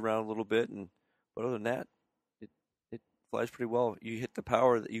blows you around a little bit, but other than that, it flies pretty well. You hit the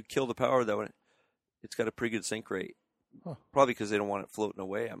power, you kill the power though, and it's got a pretty good sink rate. Huh. Probably because they don't want it floating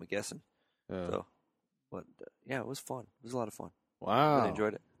away, I'm guessing. Yeah. So, but it was fun. It was a lot of fun. Wow. Really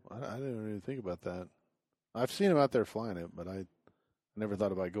enjoyed it. I didn't even think about that. I've seen him out there flying it, but I never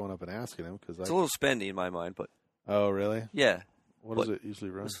thought about going up and asking him because it's a little spendy in my mind, but. Oh, really? Yeah. What does it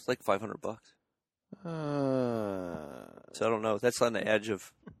usually run? It's like $500. So I don't know. That's on the edge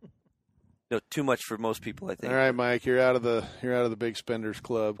of too much for most people, I think. All right, Mike, you're out of the big spenders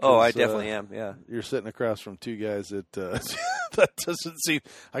club. Oh, I definitely am. Yeah, you're sitting across from two guys that That doesn't seem.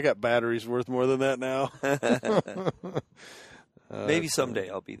 I got batteries worth more than that now. Maybe someday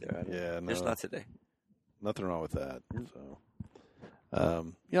I'll be there. No, just not today. Nothing wrong with that.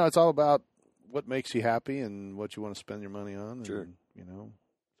 So, it's all about what makes you happy and what you want to spend your money on. Sure. And,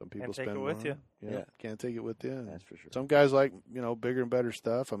 some people Can't spend take it more. with you. Yeah, can't take it with you. That's for sure. Some guys like bigger and better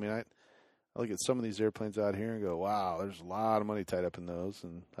stuff. I mean, I look at some of these airplanes out here and go, wow, there's a lot of money tied up in those.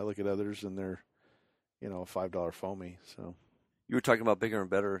 And I look at others and they're, a $5 foamy. So you were talking about bigger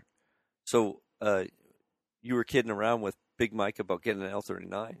and better. So you were kidding around with Big Mike about getting an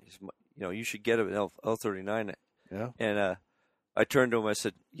L-39. You should get an L-39. Yeah. And I turned to him. I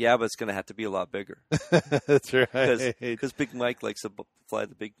said, "Yeah, but it's going to have to be a lot bigger." That's right. Because Big Mike likes to fly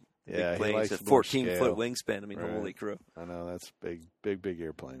the big planes at 14-foot wingspan. I mean, holy crow! I know that's big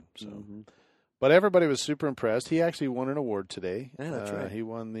airplane. So, but everybody was super impressed. He actually won an award today. Yeah, that's right. He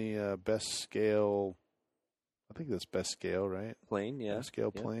won the best scale. I think that's best scale, right? Plane, yeah. Best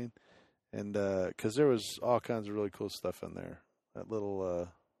scale plane, and because there was all kinds of really cool stuff in there. That little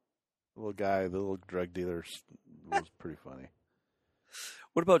guy, the little drug dealer, was pretty funny.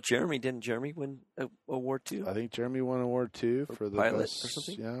 What about Jeremy? Didn't Jeremy win an award too? I think Jeremy won an award too for the pilot best, or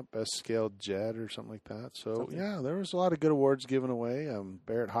something. Yeah, best scaled jet or something like that. So there was a lot of good awards given away.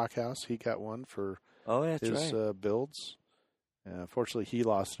 Barrett Hockhouse, he got one for his builds. Fortunately, he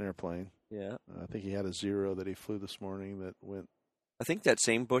lost an airplane. Yeah, I think he had a 0 that he flew this morning that went. I think that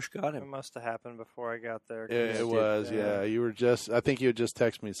same Bush got him. It must have happened before I got there. It was. Yeah, you were just. I think you had just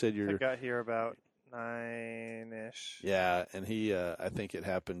texted me and said I got here about 9-ish. Yeah, and he, I think it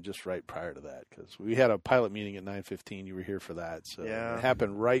happened just right prior to that because we had a pilot meeting at 9:15. You were here for that, so it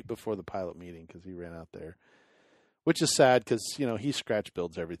happened right before the pilot meeting because he ran out there, which is sad because he scratch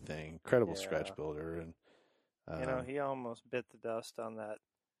builds everything, incredible scratch builder, and he almost bit the dust on that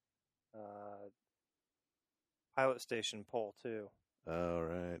pilot station pole too. Oh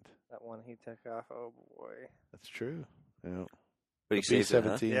right, that one he took off. Oh boy, that's true. Yeah. But he saved it,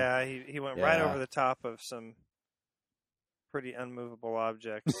 huh? Yeah, he went right over the top of some pretty unmovable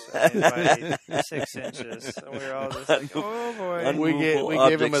objects by 6 inches. And we were all just like, oh, boy. We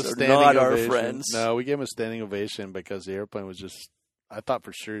gave him a standing ovation. No, we gave him a standing ovation because the airplane was just – I thought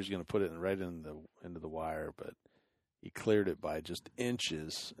for sure he was going to put it right into the wire, but he cleared it by just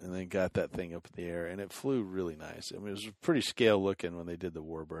inches and then got that thing up in the air, and it flew really nice. I mean, it was pretty scale looking when they did the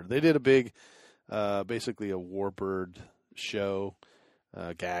Warbird. They did a big basically a Warbird – show,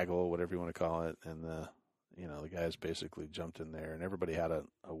 gaggle, whatever you want to call it, and the guys basically jumped in there, and everybody had a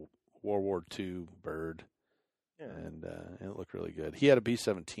World War II bird, and it looked really good. He had a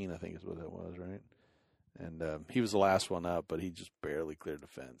B-17, I think is what that was, right? And he was the last one up, but he just barely cleared the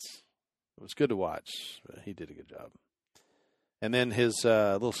fence. It was good to watch. But he did a good job. And then his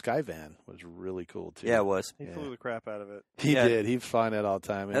little Skyvan was really cool too. Yeah, it was. He flew the crap out of it. He did. He was flying it all the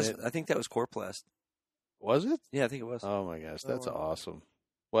time. I think that was Coreplast. Was it? Yeah, I think it was. Oh, my gosh. That's awesome.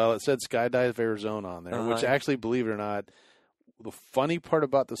 Well, it said Skydive Arizona on there, which actually, believe it or not, the funny part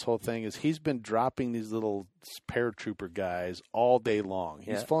about this whole thing is he's been dropping these little paratrooper guys all day long.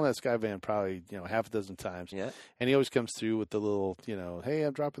 He's flown that Skyvan probably, half a dozen times. Yeah. And he always comes through with the little, hey,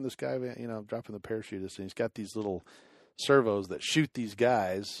 I'm dropping the Skyvan, I'm dropping the parachutist. And he's got these little servos that shoot these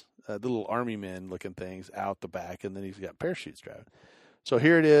guys, little army men looking things out the back, and then he's got parachute strapped. So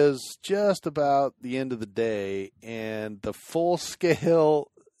here it is, just about the end of the day, and the full-scale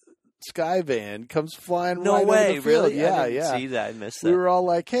Skyvan comes flying right over the field. Really? Yeah, I didn't see that. I missed that. We were all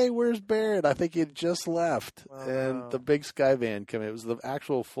like, hey, where's Barrett? I think he had just left. And the big Skyvan came in. It was the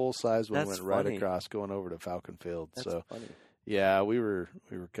actual full-size one went right across going over to Falcon Field. That's funny. Yeah, we were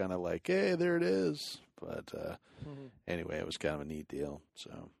kind of like, hey, there it is. But anyway, it was kind of a neat deal,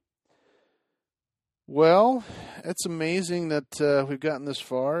 so... Well, it's amazing that we've gotten this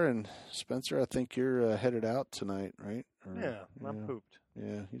far, and Spencer, I think you're headed out tonight, right? I'm pooped.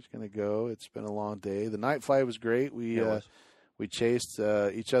 Yeah, he's going to go. It's been a long day. The night flight was great. We chased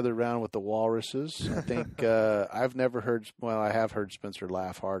each other around with the walruses. I think I've never heard – well, I have heard Spencer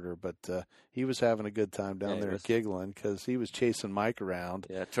laugh harder, but he was having a good time down there giggling because he was chasing Mike around.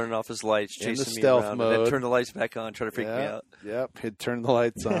 Yeah, turning off his lights, chasing in the stealth me around, mode. and then turn the lights back on, trying to freak me out. Yep, he'd turn the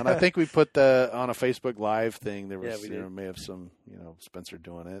lights on. I think we put on a Facebook Live thing. There was may have some Spencer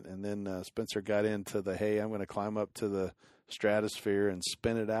doing it, and then Spencer got into the hey, I'm going to climb up to the stratosphere and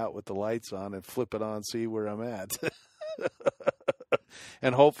spin it out with the lights on and flip it on, see where I'm at.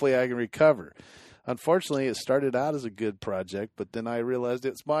 And hopefully I can recover. Unfortunately, it started out as a good project, but then I realized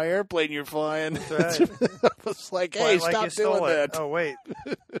it's my airplane you're flying. That's right. I was like, hey, stop doing that. Oh, wait.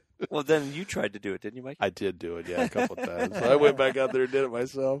 Well, then you tried to do it, didn't you, Mike? I did do it, a couple of times. So I went back out there and did it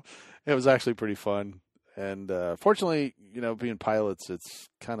myself. It was actually pretty fun. And fortunately, being pilots, it's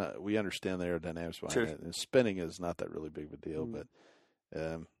kind of, we understand the aerodynamics behind it. And spinning is not that really big of a deal, but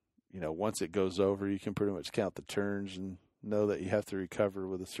once it goes over, you can pretty much count the turns and know that you have to recover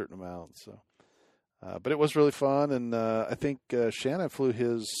with a certain amount. So, but it was really fun, and I think Shannon flew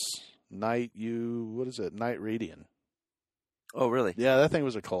his night Radian. Oh, really? Yeah, that thing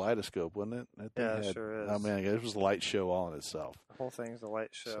was a kaleidoscope, wasn't it? It sure is. Oh man, it was a light show all in itself. The whole thing's a light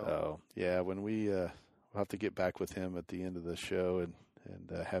show. So yeah, when we'll have to get back with him at the end of the show and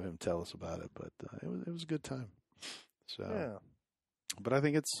have him tell us about it. But it was a good time. So yeah. But I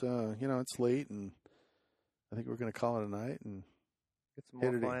think it's it's late, and I think we're going to call it a night and get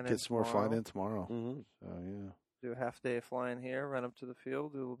some more flying in tomorrow. Mm-hmm. So yeah. Do a half day of flying here, run up to the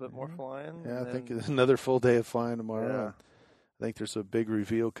field, do a little bit more flying. Yeah, I think it's another full day of flying tomorrow. Yeah. I think there's a big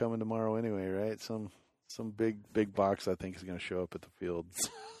reveal coming tomorrow anyway, right? Some big box I think is going to show up at the field.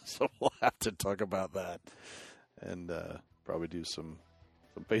 So we'll have to talk about that and probably do some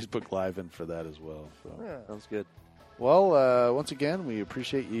Facebook Live in for that as well. So sounds good. Well, once again, we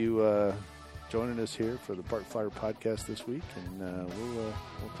appreciate you joining us here for the Park Flyer podcast this week, and we'll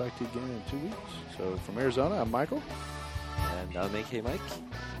talk to you again in 2 weeks. So from Arizona, I'm Michael. And I'm AK Mike.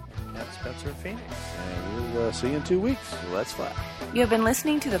 That's Spencer Phoenix. And we'll see you in 2 weeks. Let's fly. You have been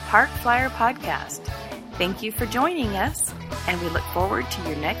listening to the Park Flyer podcast. Thank you for joining us, and we look forward to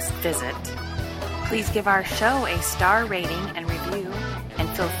your next visit. Please give our show a star rating and review, and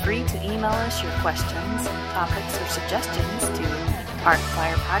feel free to email us your questions, topics, or suggestions to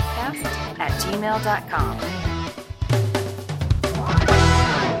parkflyerpodcast@gmail.com.